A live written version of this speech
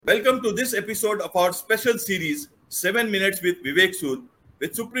Welcome to this episode of our special series, 7 Minutes with Vivek Sood,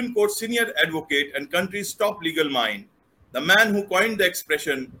 with Supreme Court senior advocate and country's top legal mind, the man who coined the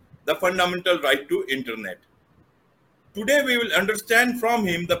expression, the fundamental right to internet. Today we will understand from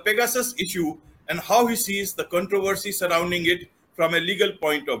him the Pegasus issue and how he sees the controversy surrounding it from a legal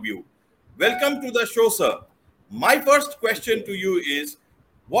point of view. Welcome to the show, sir. My first question to you is,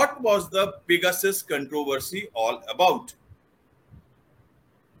 what was the Pegasus controversy all about?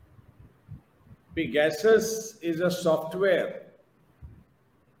 Pegasus is a software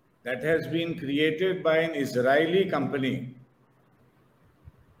that has been created by an Israeli company.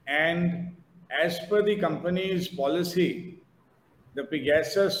 And as per the company's policy, the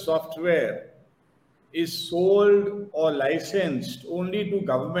Pegasus software is sold or licensed only to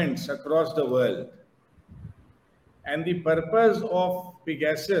governments across the world. And the purpose of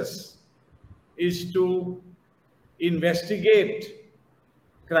Pegasus is to investigate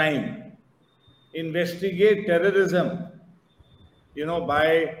crime, investigate terrorism,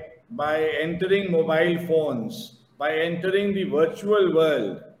 by entering mobile phones, by entering the virtual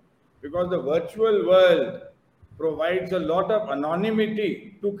world, because the virtual world provides a lot of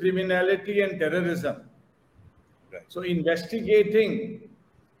anonymity to criminality and terrorism. Right. So investigating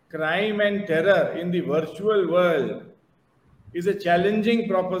crime and terror in the virtual world is a challenging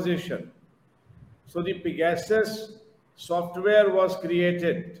proposition. So the Pegasus software was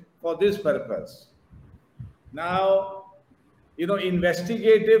created for this purpose. Now,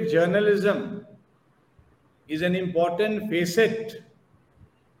 investigative journalism is an important facet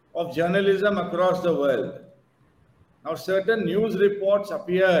of journalism across the world. Now, certain news reports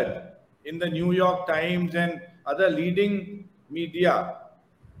appeared in the New York Times and other leading media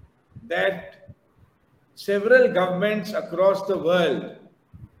that several governments across the world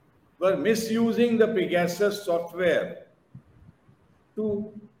were misusing the Pegasus software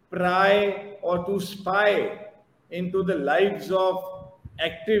to pry or to spy into the lives of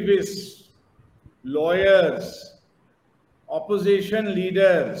activists, lawyers, opposition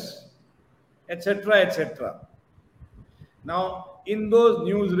leaders, etc., etc. Now, in those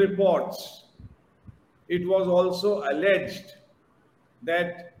news reports, it was also alleged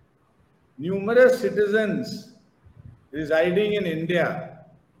that numerous citizens residing in India,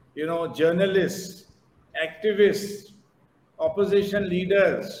 journalists, activists, opposition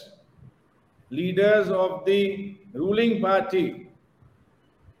leaders, leaders of the ruling party,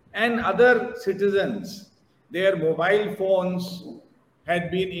 and other citizens, their mobile phones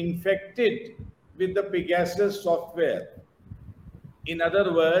had been infected with the Pegasus software. In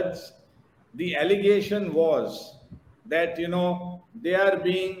other words, the allegation was that, they are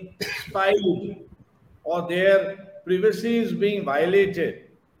being spied, or their privacy is being violated,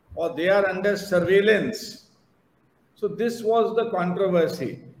 or they are under surveillance. So this was the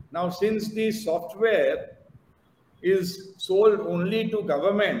controversy. Now, since the software is sold only to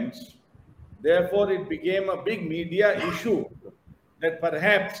governments, therefore it became a big media issue that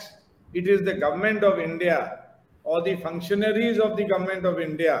perhaps it is the government of India or the functionaries of the government of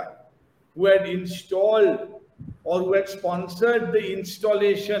India who had installed or who had sponsored the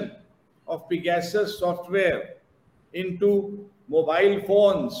installation of Pegasus software into mobile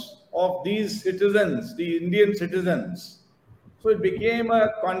phones of these citizens, the Indian citizens. So it became a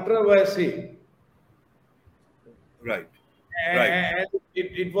controversy. Right. And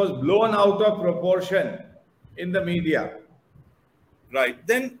it was blown out of proportion in the media. Right.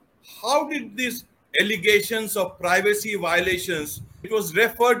 Then how did these allegations of privacy violations, it was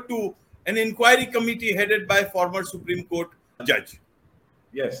referred to an inquiry committee headed by former Supreme Court judge?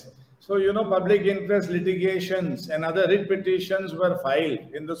 Yes. So, public interest litigations and other writ petitions were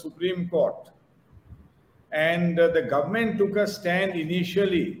filed in the Supreme Court. And the government took a stand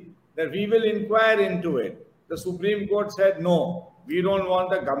initially that we will inquire into it. The Supreme Court said, no, we don't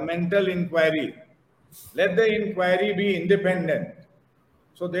want a governmental inquiry. Let the inquiry be independent.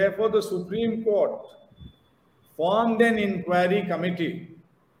 So therefore, the Supreme Court formed an inquiry committee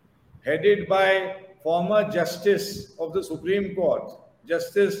headed by former Justice of the Supreme Court,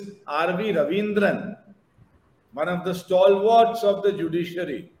 Justice R.V. Ravindran, one of the stalwarts of the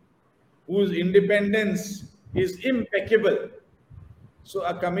judiciary, whose independence is impeccable. So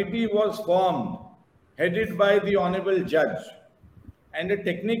a committee was formed, headed by the Honorable Judge, and a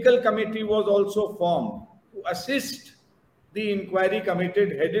technical committee was also formed to assist the inquiry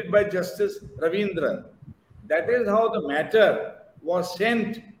committee headed by Justice Ravindran. That is how the matter was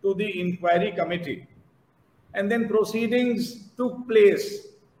sent to the inquiry committee. And then proceedings took place.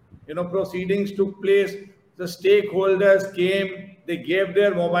 The stakeholders came, they gave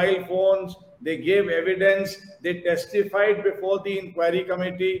their mobile phones they gave evidence, they testified before the inquiry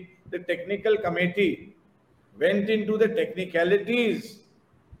committee. The technical committee went into the technicalities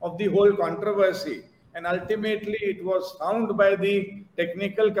of the whole controversy, and ultimately it was found by the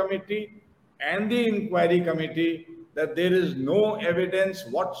technical committee and the inquiry committee that there is no evidence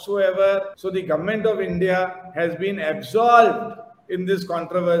whatsoever. So the government of India has been absolved in this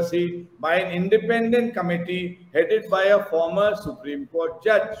controversy by an independent committee headed by a former Supreme Court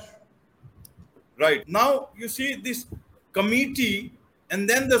judge. Right. Now, you see this committee and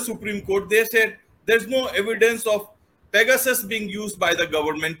then the Supreme Court, they said there's no evidence of Pegasus being used by the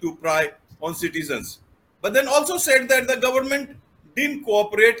government to pry on citizens. But then also said that the government didn't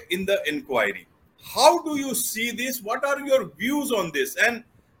cooperate in the inquiry. How do you see this? What are your views on this? And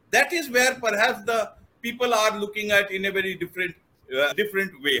that is where perhaps the people are looking at in a very different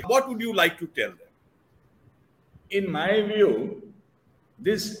way. What would you like to tell them? In my view,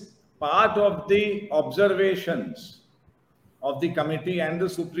 this part of the observations of the committee and the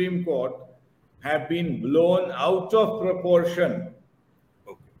Supreme Court have been blown out of proportion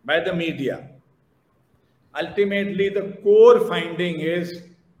by the media. Ultimately, the core finding is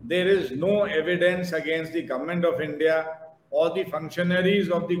there is no evidence against the government of India or the functionaries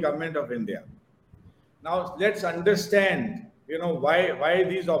of the government of India. Now, let's understand, why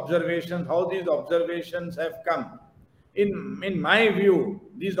these observations, how these observations have come. In my view,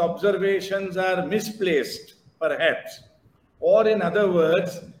 these observations are misplaced, perhaps. Or in other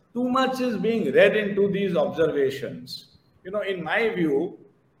words, too much is being read into these observations. In my view,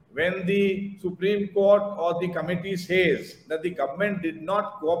 when the Supreme Court or the committee says that the government did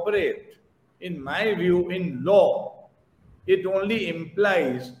not cooperate, in my view, in law, it only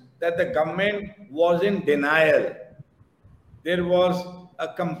implies that the government was in denial. There was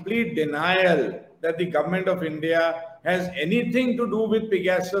a complete denial that the government of India has anything to do with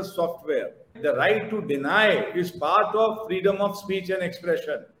Pegasus software. The right to deny is part of freedom of speech and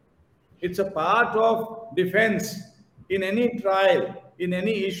expression. It's a part of defense in any trial, in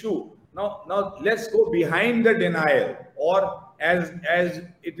any issue. Now let's go behind the denial, or as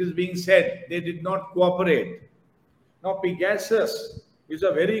it is being said, they did not cooperate. Now, Pegasus is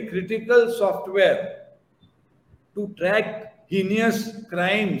a very critical software to track heinous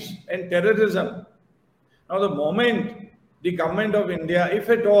crimes and terrorism. Now, the moment the government of India, if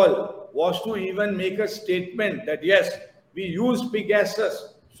at all, was to even make a statement that yes, we use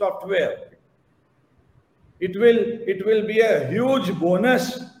Pegasus software, it will be a huge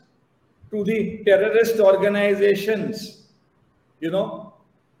bonus to the terrorist organizations.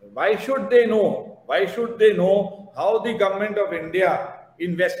 Why should they know? Why should they know how the government of India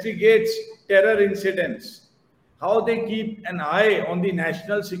investigates terror incidents, how they keep an eye on the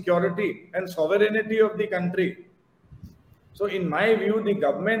national security and sovereignty of the country? So in my view, the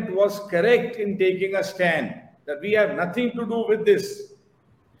government was correct in taking a stand that we have nothing to do with this.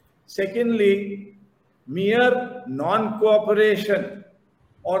 Secondly, mere non-cooperation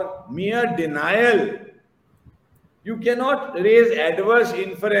or mere denial, you cannot raise adverse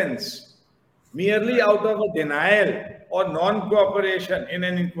inference merely out of a denial or non-cooperation in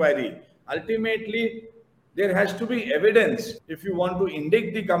an inquiry. Ultimately, there has to be evidence. If you want to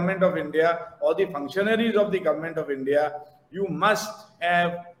indict the government of India or the functionaries of the government of India, you must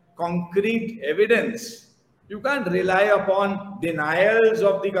have concrete evidence. You can't rely upon denials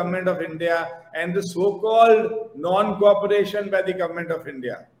of the government of India and the so-called non-cooperation by the government of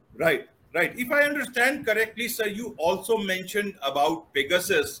India. Right. If I understand correctly, sir, you also mentioned about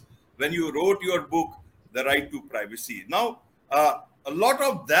Pegasus when you wrote your book, The Right to Privacy. Now, a lot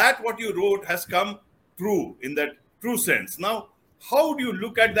of that, what you wrote, has come true in that true sense. Now, how do you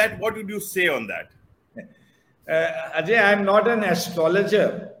look at that? What would you say on that? Ajay, I'm not an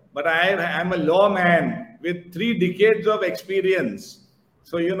astrologer, but I'm a lawman with 3 decades of experience.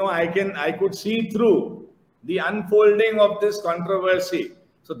 So, I could see through the unfolding of this controversy.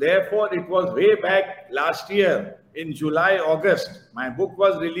 So therefore, it was way back last year in July, August. My book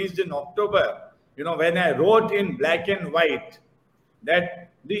was released in October. When I wrote in black and white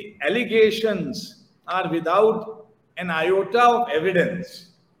that the allegations are without an iota of evidence.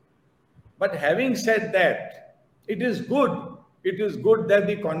 But having said that, it is good that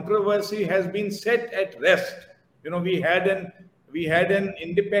the controversy has been set at rest. We had an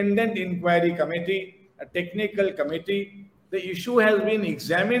independent inquiry committee, a technical committee. The issue has been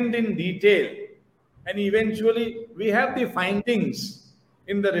examined in detail, and eventually we have the findings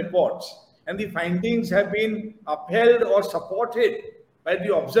in the reports, and the findings have been upheld or supported by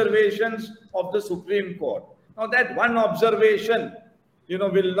the observations of the Supreme Court. Now, that one observation,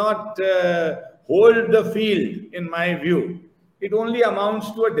 will not hold the field, in my view. it only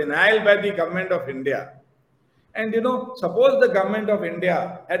amounts to a denial by the government of India. And suppose the government of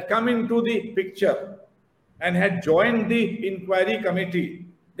India had come into the picture and had joined the inquiry committee,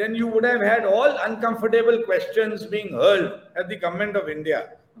 then you would have had all uncomfortable questions being hurled at the government of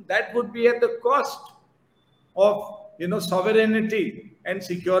India. That would be at the cost of sovereignty and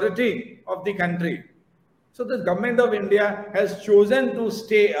security of the country. So the government of India has chosen to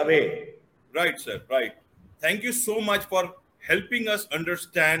stay away. Right, sir. Right. Thank you so much for helping us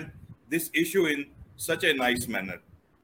understand this issue in such a nice manner.